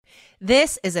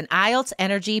This is an IELTS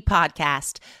Energy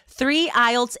podcast. 3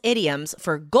 IELTS idioms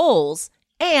for goals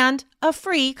and a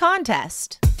free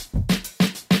contest.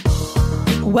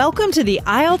 Welcome to the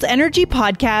IELTS Energy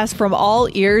podcast from All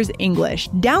Ears English,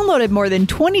 downloaded more than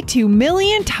 22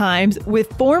 million times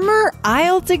with former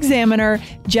IELTS examiner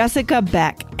Jessica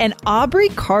Beck and Aubrey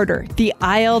Carter, the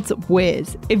IELTS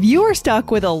whiz. If you are stuck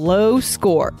with a low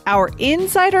score, our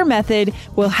insider method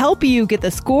will help you get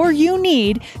the score you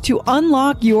need to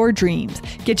unlock your dreams.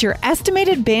 Get your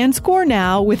estimated band score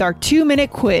now with our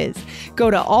 2-minute quiz.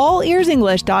 Go to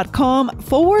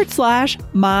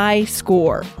allearsenglish.com/my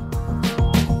score.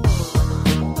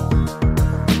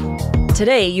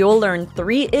 Today, you'll learn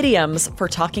 3 idioms for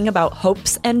talking about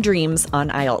hopes and dreams on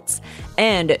IELTS.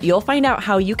 And you'll find out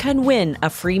how you can win a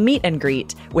free meet and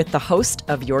greet with the host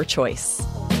of your choice.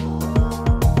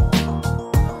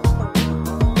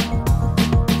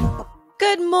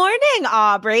 Good morning,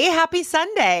 Aubrey. Happy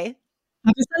Sunday.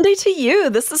 Happy Sunday to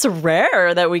you. This is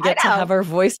rare that we get to have our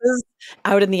voices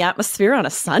out in the atmosphere on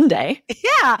a Sunday.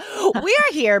 Yeah, we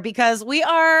are here because we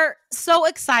are so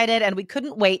excited and we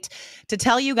couldn't wait to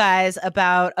tell you guys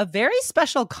about a very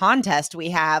special contest we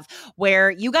have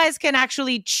where you guys can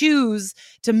actually choose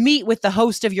to meet with the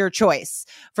host of your choice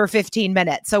for 15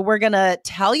 minutes. So we're going to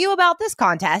tell you about this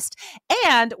contest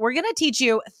and we're going to teach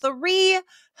you three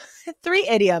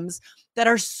idioms that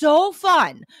are so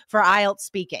fun for IELTS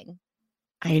speaking.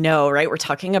 I know, right? We're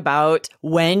talking about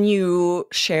when you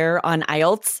share on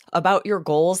IELTS about your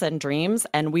goals and dreams,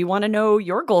 and we want to know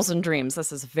your goals and dreams.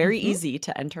 This is very easy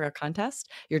to enter a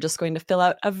contest. You're just going to fill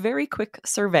out a very quick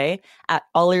survey at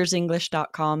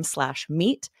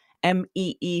allearsenglish.com/meet,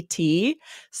 MEET.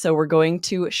 So we're going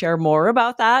to share more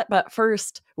about that. But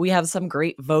first, we have some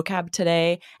great vocab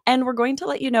today, and we're going to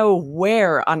let you know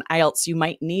where on IELTS you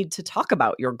might need to talk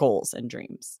about your goals and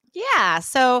dreams. Yeah,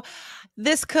 so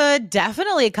this could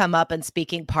definitely come up in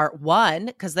speaking part 1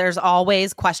 because there's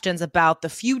always questions about the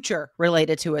future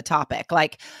related to a topic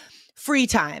like free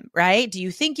time, right? Do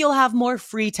you think you'll have more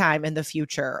free time in the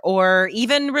future? Or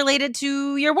even related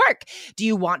to your work, do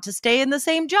you want to stay in the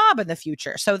same job in the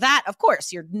future? So that, of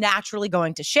course, you're naturally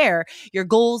going to share your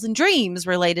goals and dreams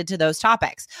related to those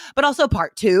topics. But also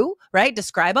part 2, right?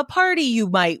 Describe a party you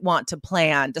might want to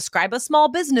plan. Describe a small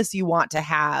business you want to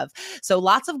have. So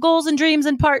lots of goals and dreams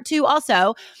in part 2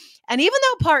 also. And even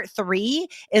though part 3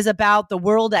 is about the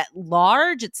world at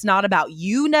large, it's not about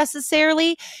you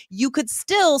necessarily, you could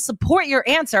still support your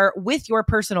answer with your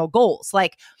personal goals.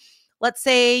 Like, let's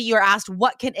say you're asked,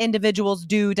 what can individuals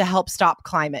do to help stop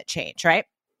climate change, right?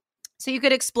 So you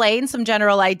could explain some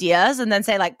general ideas and then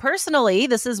say, like, personally,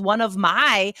 this is one of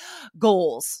my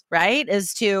goals, right?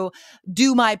 Is to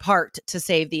do my part to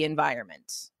save the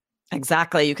environment.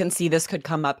 Exactly. You can see this could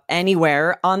come up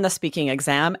anywhere on the speaking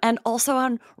exam and also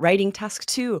on writing task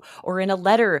 2 or in a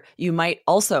letter. You might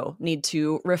also need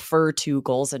to refer to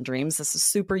goals and dreams. This is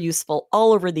super useful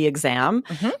all over the exam.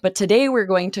 But today we're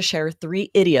going to share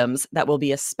 3 idioms that will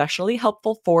be especially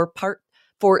helpful for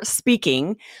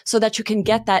speaking so that you can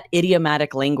get that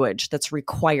idiomatic language that's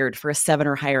required for a 7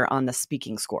 or higher on the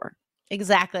speaking score.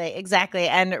 Exactly.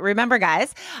 And remember,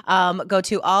 guys, go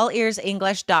to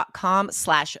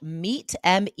allearsenglish.com/meet,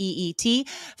 MEET,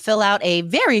 fill out a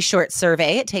very short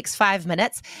survey. It takes 5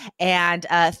 minutes, and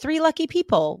 3 lucky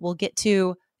people will get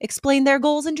to explain their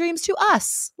goals and dreams to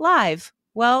us live.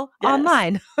 Well,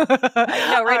 online. I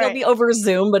know, right? It'll be over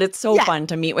Zoom, but it's so fun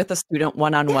to meet with a student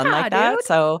one-on-one like that. Dude.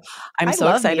 So I'm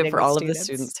so excited for all of the students.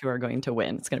 students who are going to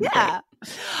win. It's going to be great.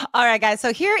 All right, guys.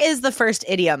 So here is the first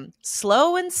idiom.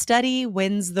 Slow and steady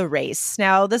wins the race.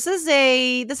 Now, this is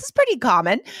pretty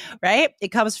common, right? It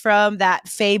comes from that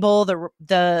fable,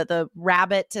 the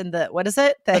rabbit and the, what is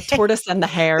it? The tortoise and the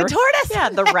hare. The tortoise. Yeah,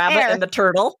 the rabbit and the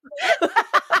turtle.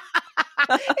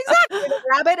 Exactly, the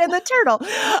rabbit and the turtle.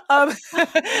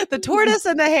 The tortoise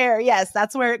and the hare. Yes,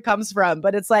 that's where it comes from.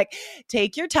 But it's like,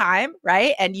 take your time,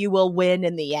 right? And you will win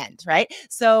in the end, right?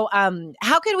 So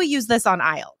how can we use this on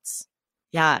IELTS?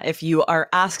 Yeah, if you are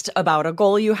asked about a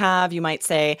goal you have, you might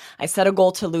say, I set a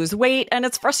goal to lose weight and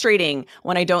it's frustrating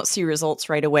when I don't see results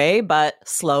right away, but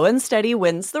slow and steady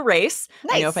wins the race.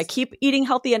 Nice. I know if I keep eating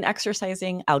healthy and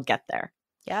exercising, I'll get there.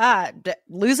 Yeah,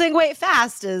 losing weight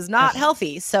fast is not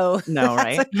healthy. So no,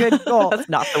 that's right? a good goal. That's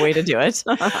not the way to do it.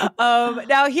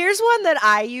 Now, here's one that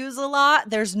I use a lot.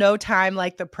 There's no time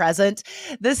like the present.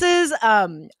 This is,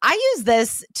 I use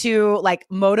this to like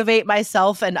motivate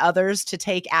myself and others to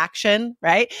take action,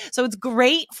 right? So it's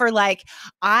great for like,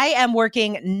 I am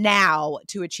working now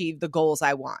to achieve the goals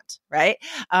I want, right?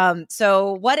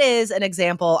 So what is an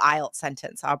example IELTS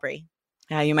sentence, Aubrey?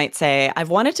 Yeah, you might say, I've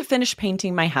wanted to finish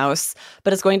painting my house,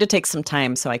 but it's going to take some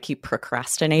time, so I keep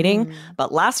procrastinating.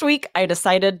 But last week, I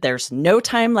decided there's no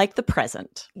time like the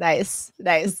present. Nice.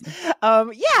 This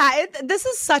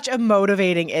is such a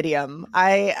motivating idiom.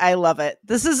 I love it.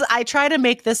 I try to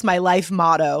make this my life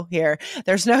motto here.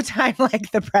 There's no time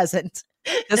like the present.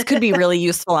 This could be really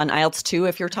useful on IELTS too.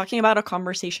 If you're talking about a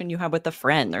conversation you have with a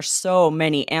friend, there's so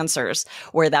many answers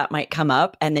where that might come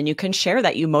up. And then you can share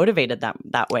that you motivated them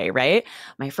that way, right?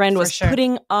 My friend was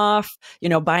putting off,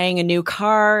 buying a new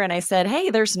car. And I said, hey,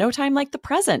 there's no time like the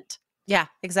present. Yeah,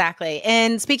 exactly.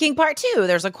 And speaking part 2,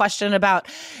 there's a question about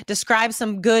describe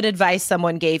some good advice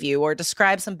someone gave you, or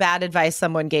describe some bad advice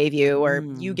someone gave you, or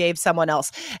you gave someone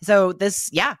else. So this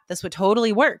would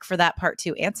totally work for that part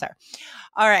 2 answer.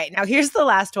 All right, now here's the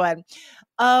last one.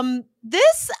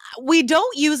 This we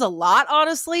don't use a lot,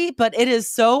 honestly, but it is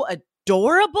so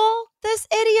adorable, this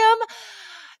idiom,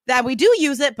 that we do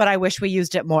use it, but I wish we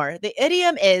used it more. The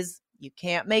idiom is, you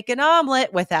can't make an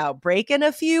omelet without breaking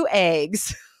a few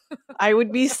eggs. I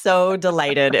would be so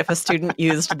delighted if a student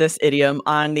used this idiom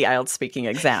on the IELTS speaking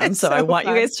exam. So I want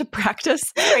you guys to practice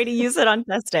try to use it on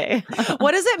test day.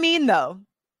 What does it mean, though?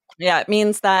 Yeah, it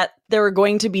means that there are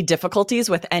going to be difficulties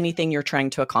with anything you're trying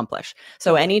to accomplish.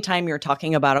 So anytime you're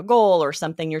talking about a goal or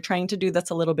something you're trying to do that's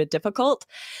a little bit difficult,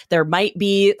 there might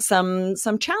be some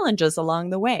challenges along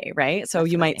the way, right? So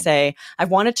you might say,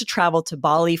 I've wanted to travel to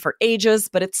Bali for ages,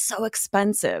 but it's so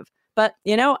expensive. But,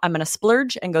 I'm going to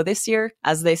splurge and go this year.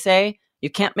 As they say, you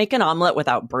can't make an omelet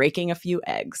without breaking a few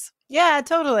eggs. Yeah,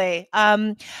 totally.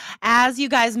 As you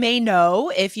guys may know,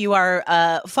 if you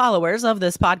are followers of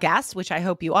this podcast, which I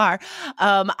hope you are,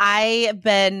 I've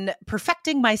been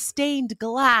perfecting my stained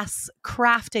glass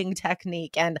crafting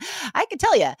technique. And I can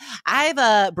tell you,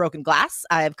 I've broken glass.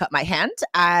 I've cut my hand.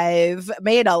 I've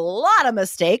made a lot of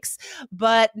mistakes.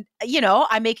 But,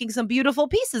 I'm making some beautiful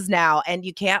pieces now. And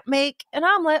you can't make an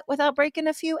omelet without breaking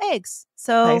a few eggs.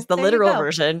 So nice. The literal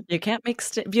version. You can't make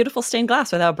beautiful stained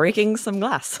glass without breaking some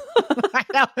glass. I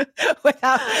know,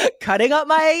 without cutting up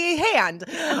my hand.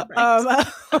 Right.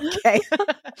 Okay.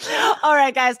 All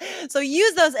right, guys. So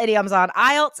use those idioms on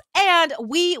IELTS, and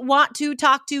we want to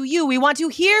talk to you. We want to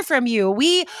hear from you.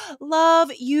 We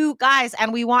love you guys,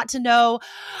 and we want to know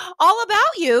all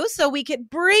about you so we can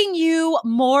bring you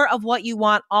more of what you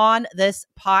want on this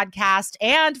podcast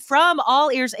and from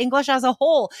All Ears English as a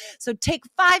whole. So take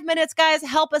 5 minutes, guys.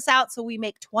 Help us out so we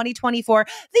make 2024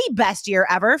 the best year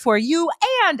ever for you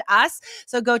and us.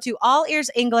 So go to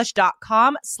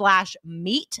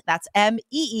allearsenglish.com/meet. That's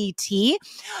MEET.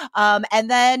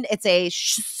 And then it's a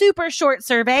super short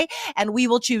survey, and we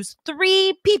will choose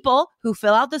 3 people who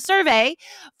fill out the survey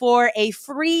for a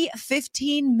free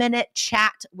 15-minute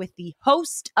chat with the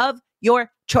host of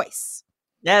your choice.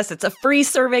 Yes, it's a free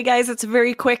survey, guys. It's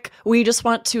very quick. We just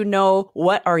want to know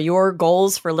what are your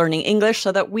goals for learning English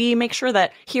so that we make sure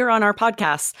that here on our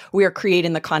podcast, we are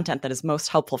creating the content that is most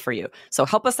helpful for you. So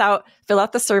help us out, fill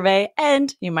out the survey,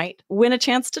 and you might win a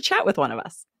chance to chat with one of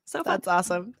us. So that's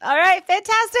awesome. All right,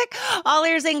 fantastic.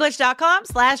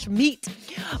 allearsenglish.com/meet.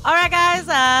 All right,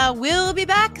 guys, we'll be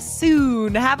back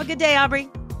soon. Have a good day, Aubrey.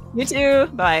 You too.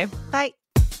 Bye. Bye.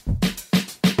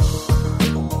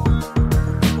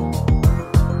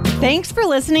 Thanks for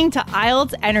listening to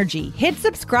IELTS Energy. Hit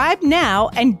subscribe now,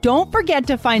 and don't forget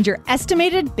to find your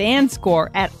estimated band score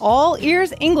at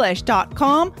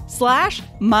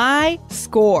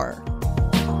allearsenglish.com/myscore.